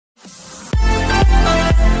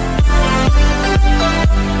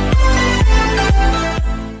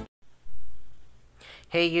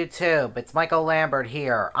Hey YouTube, it's Michael Lambert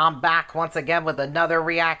here. I'm back once again with another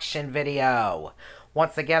reaction video.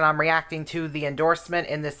 Once again, I'm reacting to the endorsement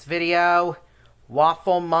in this video.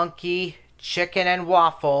 Waffle Monkey Chicken and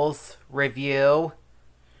Waffles review.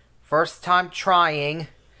 First time trying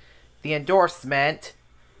the endorsement.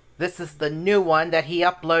 This is the new one that he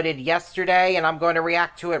uploaded yesterday, and I'm going to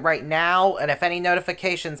react to it right now. And if any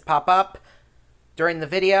notifications pop up during the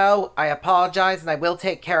video, I apologize and I will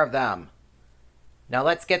take care of them. Now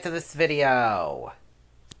let's get to this video.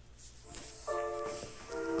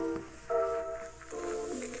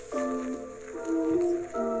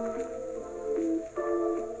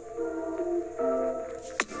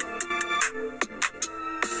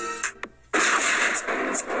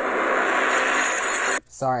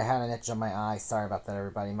 Sorry, I had an itch on my eye. Sorry about that,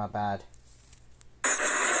 everybody. My bad.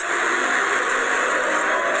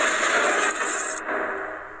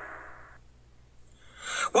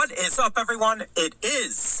 What is up, everyone? It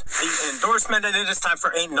is the endorsement, and it is time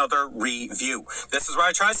for another review. This is where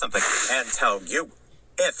I try something and tell you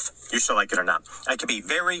if you should like it or not. I can be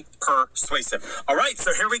very persuasive. All right,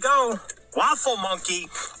 so here we go. Waffle Monkey.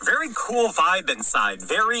 Very cool vibe inside.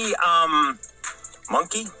 Very,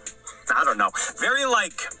 monkey? I don't know. Very,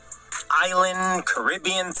 like, island,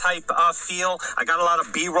 Caribbean type feel. I got a lot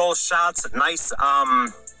of B-roll shots, nice,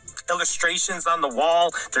 illustrations on the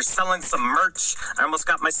wall. They're selling some merch. I almost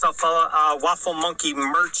got myself a Waffle Monkey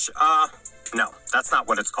merch. No, that's not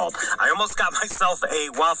what it's called. I almost got myself a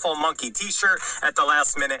Waffle Monkey t-shirt at the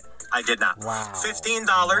last minute. I did not. Wow. $15.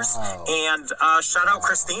 Wow. And shout out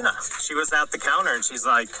Christina. She was at the counter and she's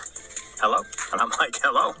like, hello? And I'm like,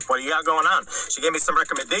 hello, what do you got going on? She gave me some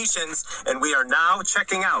recommendations, and we are now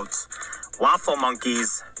checking out Waffle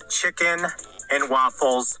Monkey's Chicken and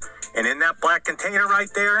Waffles. And in that black container right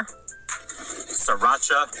there,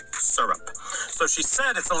 sriracha syrup. So she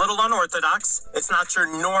said it's a little unorthodox. It's not your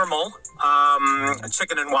normal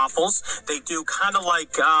chicken and waffles. They do kind of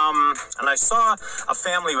like, and I saw a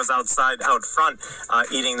family was out front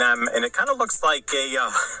eating them, and it kind of looks like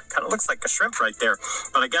a shrimp right there.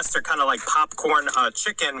 But I guess they're kind of like popcorn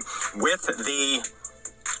chicken with the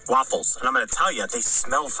waffles. And I'm going to tell you, they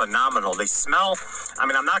smell phenomenal. They smell, I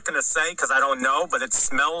mean, I'm not going to say because I don't know, but it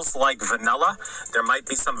smells like vanilla. There might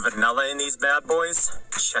be some vanilla in these bad boys.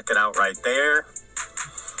 Check it out right there.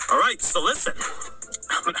 All right, so listen.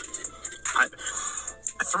 I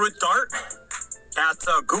threw a dart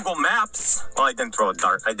at Google Maps. Well, I didn't throw a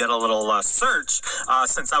dart. I did a little search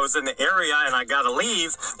since I was in the area and I got to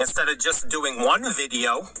leave. Instead of just doing one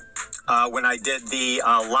video, when I did the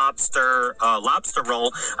lobster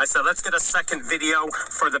roll, I said, let's get a second video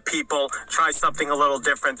for the people, try something a little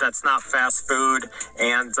different that's not fast food,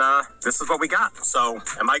 and this is what we got. So,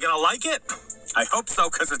 am I going to like it? I hope so,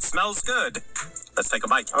 because it smells good. Let's take a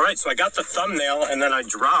bite. All right, so I got the thumbnail, and then I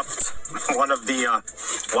dropped one of the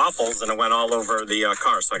waffles, and it went all over the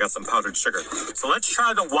car, so I got some powdered sugar. So let's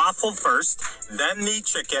try the waffle first, then the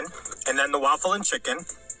chicken, and then the waffle and chicken,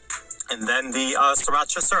 and then the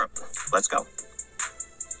sriracha syrup. Let's go.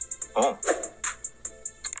 Oh.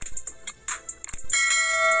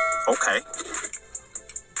 Okay.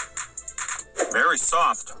 Very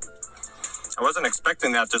soft. I wasn't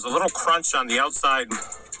expecting that. There's a little crunch on the outside.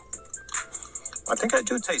 I think I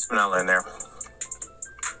do taste vanilla in there.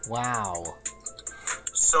 Wow.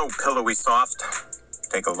 So pillowy soft.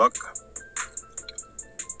 Take a look.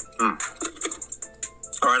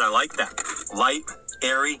 All right, I like that. Light,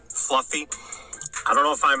 airy, fluffy. I don't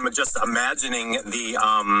know if I'm just imagining the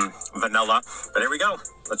vanilla, but here we go.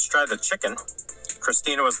 Let's try the chicken.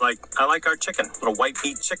 Christina was like, I like our chicken. Little white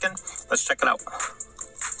meat chicken. Let's check it out.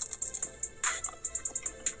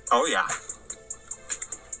 Oh, yeah.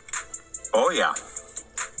 Oh, yeah.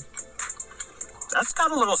 That's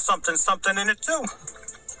got a little something, something in it, too.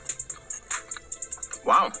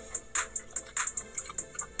 Wow.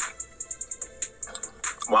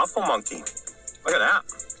 Waffle Monkey. Look at that.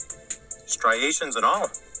 Striations and all.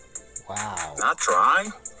 Wow. Not dry.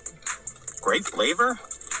 Great flavor.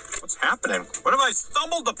 What's happening? What have I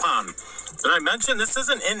stumbled upon? Did I mention this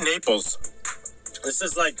isn't in Naples? This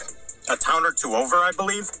is like a town or two over, I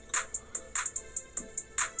believe.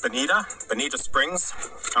 Bonita Springs.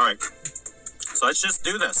 All right. So let's just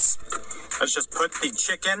do this. Let's just put the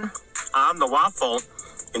chicken on the waffle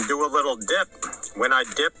and do a little dip. When I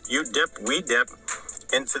dip, you dip, we dip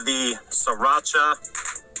into the sriracha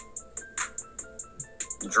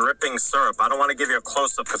dripping syrup. I don't want to give you a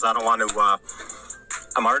close-up because I don't want to,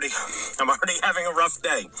 I'm already having a rough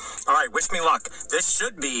day. All right, wish me luck. This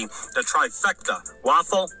should be the trifecta.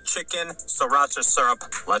 Waffle, chicken, sriracha syrup.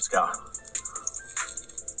 Let's go.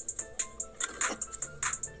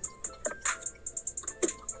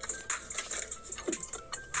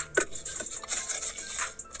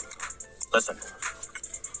 Listen.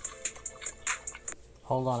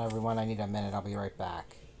 Hold on, everyone. I need a minute. I'll be right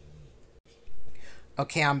back.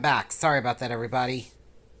 Okay, I'm back. Sorry about that, everybody.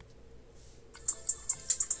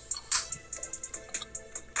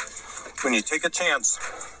 When you take a chance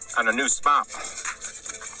on a new spot,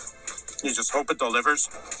 you just hope it delivers.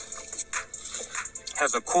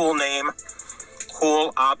 Has a cool name,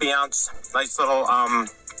 cool ambiance, nice little,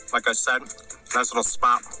 like I said, nice little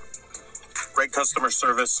spot. Great customer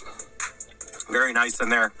service. Very nice in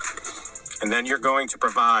there. And then you're going to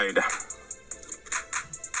provide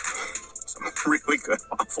some really good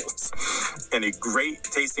waffles and a great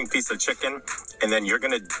tasting piece of chicken. And then you're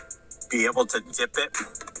going to be able to dip it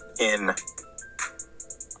in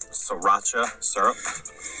sriracha syrup.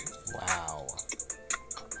 Wow.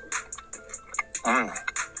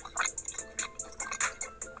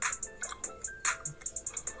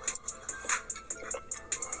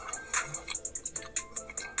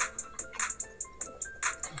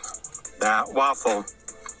 That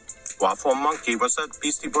Waffle Monkey. What's that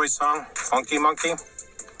Beastie Boys song? Funky Monkey?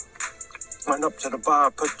 Went up to the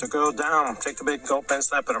bar, put the girl down, take a big gulp and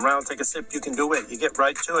slap it around, take a sip, you can do it. You get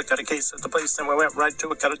right to it, got a case at the place, and we went right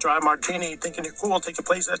to it. Got a dry martini, thinking you're cool, take your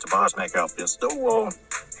place at the bar, smack up your stool.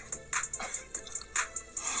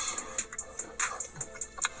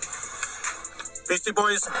 Beastie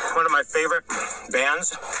Boys, one of my favorite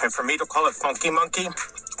bands, and for me to call it Funky Monkey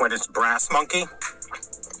when it's Brass Monkey,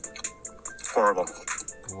 horrible.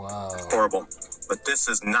 Whoa. Horrible. But this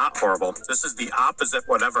is not horrible. This is the opposite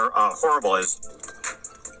whatever horrible is.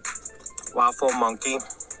 Waffle Monkey.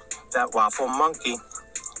 That Waffle Monkey.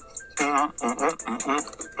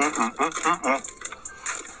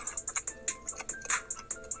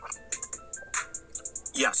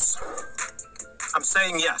 Yes. I'm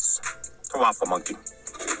saying yes to Waffle Monkey.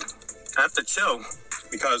 I have to chill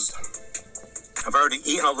because I've already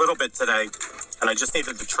eaten a little bit today, and I just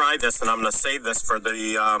needed to try this, and I'm going to save this for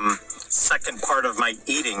the second part of my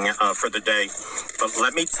eating for the day. But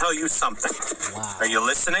let me tell you something. Wow. Are you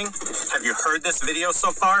listening? Have you heard this video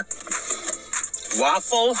so far?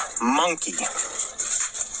 Waffle Monkey.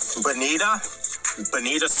 Bonita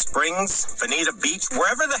Springs, Bonita Beach,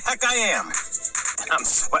 wherever the heck I am. And I'm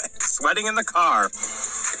sweating in the car.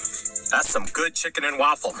 That's some good chicken and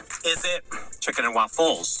waffle. Is it? Chicken and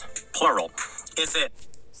waffles, plural. Is it?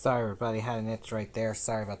 Sorry, everybody. Had an itch right there.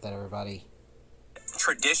 Sorry about that, everybody.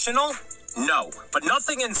 Traditional? No. But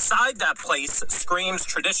nothing inside that place screams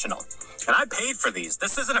traditional. And I paid for these.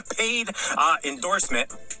 This isn't a paid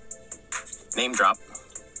endorsement. Name drop.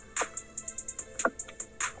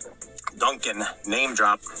 Duncan, name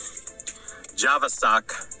drop. Java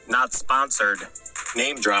Sock, not sponsored.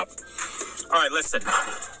 Name drop. All right, listen.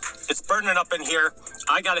 It's burning up in here.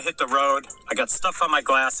 I gotta hit the road. I got stuff on my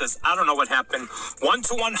glasses. I don't know what happened. 1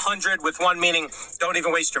 to 100, with 1 meaning don't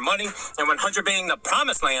even waste your money, and 100 being the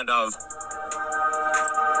promised land of.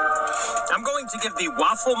 I'm going to give the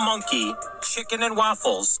Waffle Monkey chicken and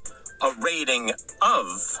waffles a rating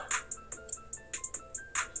of.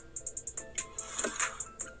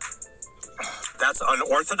 That's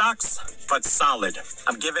unorthodox, but solid.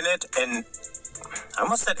 I'm giving it an. I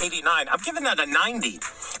almost said 89. I'm giving that a 90.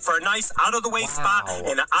 For a nice out-of-the-way spot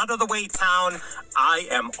in an out-of-the-way town, I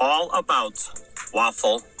am all about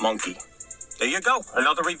Waffle Monkey. There you go.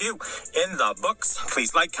 Another review in the books.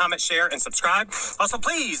 Please like, comment, share, and subscribe. Also,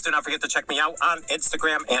 please do not forget to check me out on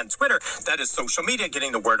Instagram and Twitter. That is social media,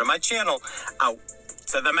 getting the word of my channel out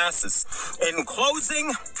to the masses. In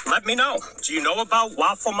closing, let me know. Do you know about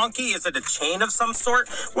Waffle Monkey? Is it a chain of some sort?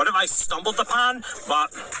 What have I stumbled upon?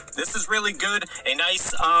 But this is really good. A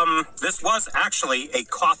nice, this was actually a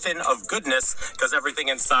coffin of goodness because everything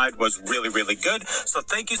inside was really, really good. So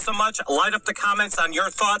thank you so much. Light up the comments on your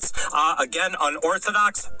thoughts. Again,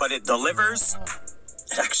 unorthodox, but it delivers.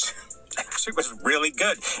 It actually was really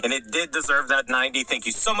good, and it did deserve that 90. Thank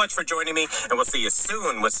you so much for joining me, and we'll see you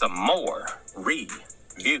soon with some more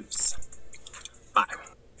reviews. Bye.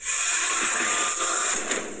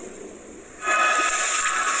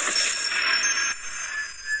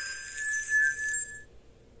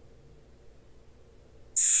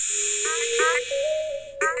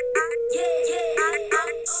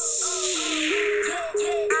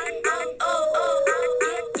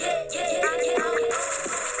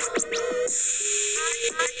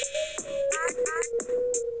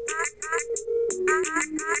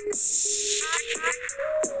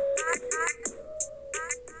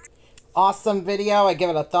 Awesome video. I give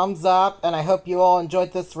it a thumbs up, and I hope you all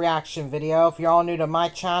enjoyed this reaction video. If you're all new to my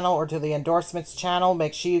channel or to the endorsements channel,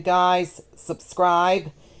 make sure you guys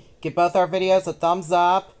subscribe, give both our videos a thumbs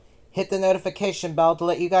up, hit the notification bell to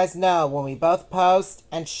let you guys know when we both post,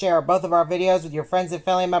 and share both of our videos with your friends and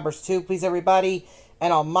family members too, please everybody.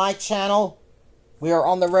 And on my channel, we are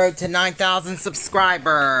on the road to 9,000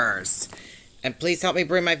 subscribers. And please help me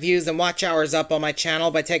bring my views and watch hours up on my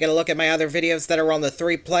channel by taking a look at my other videos that are on the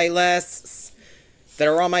 3 playlists that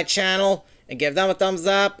are on my channel, and give them a thumbs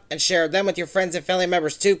up and share them with your friends and family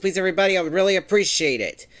members too, please everybody. I would really appreciate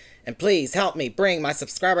it. And please help me bring my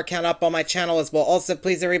subscriber count up on my channel as well also,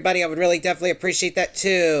 please everybody. I would really definitely appreciate that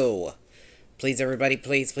too. Please everybody,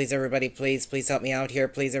 please everybody, please help me out here,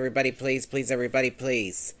 please everybody, please everybody,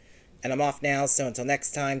 please. And I'm off now, so until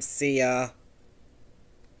next time, see ya.